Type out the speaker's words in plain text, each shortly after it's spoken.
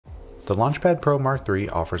The Launchpad Pro Mark III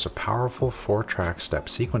offers a powerful 4-track step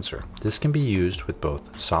sequencer. This can be used with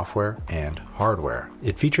both software and hardware.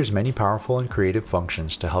 It features many powerful and creative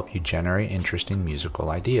functions to help you generate interesting musical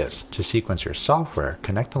ideas. To sequence your software,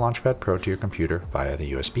 connect the Launchpad Pro to your computer via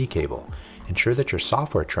the USB cable. Ensure that your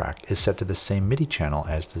software track is set to the same MIDI channel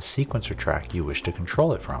as the sequencer track you wish to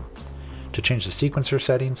control it from. To change the sequencer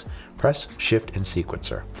settings, press Shift and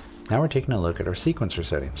Sequencer. Now we're taking a look at our sequencer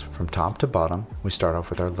settings. From top to bottom, we start off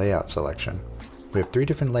with our layout selection. We have 3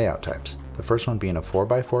 different layout types. The first one being a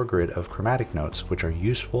 4x4 grid of chromatic notes, which are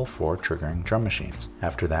useful for triggering drum machines.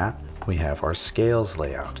 After that, we have our scales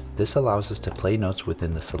layout. This allows us to play notes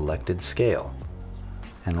within the selected scale.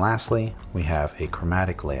 And lastly, we have a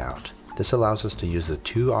chromatic layout. This allows us to use the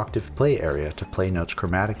 2-octave play area to play notes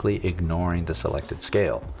chromatically, ignoring the selected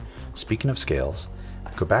scale. Speaking of scales,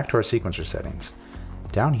 go back to our sequencer settings.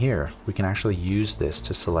 Down here, we can actually use this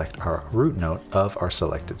to select our root note of our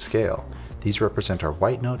selected scale. These represent our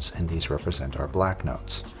white notes and these represent our black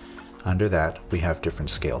notes. Under that, we have different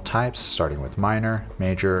scale types, starting with minor,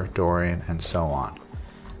 major, Dorian, and so on.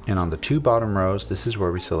 And on the 2 bottom rows, this is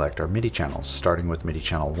where we select our MIDI channels, starting with MIDI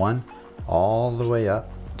channel 1 all the way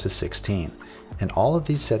up to 16. And all of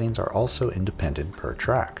these settings are also independent per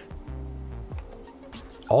track.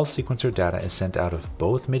 All sequencer data is sent out of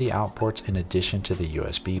both MIDI outputs in addition to the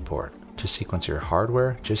USB port. To sequence your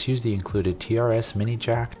hardware, just use the included TRS mini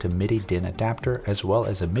jack to MIDI DIN adapter as well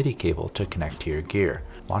as a MIDI cable to connect to your gear.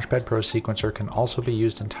 Launchpad Pro sequencer can also be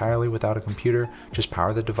used entirely without a computer, just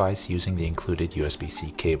power the device using the included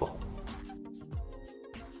USB-C cable.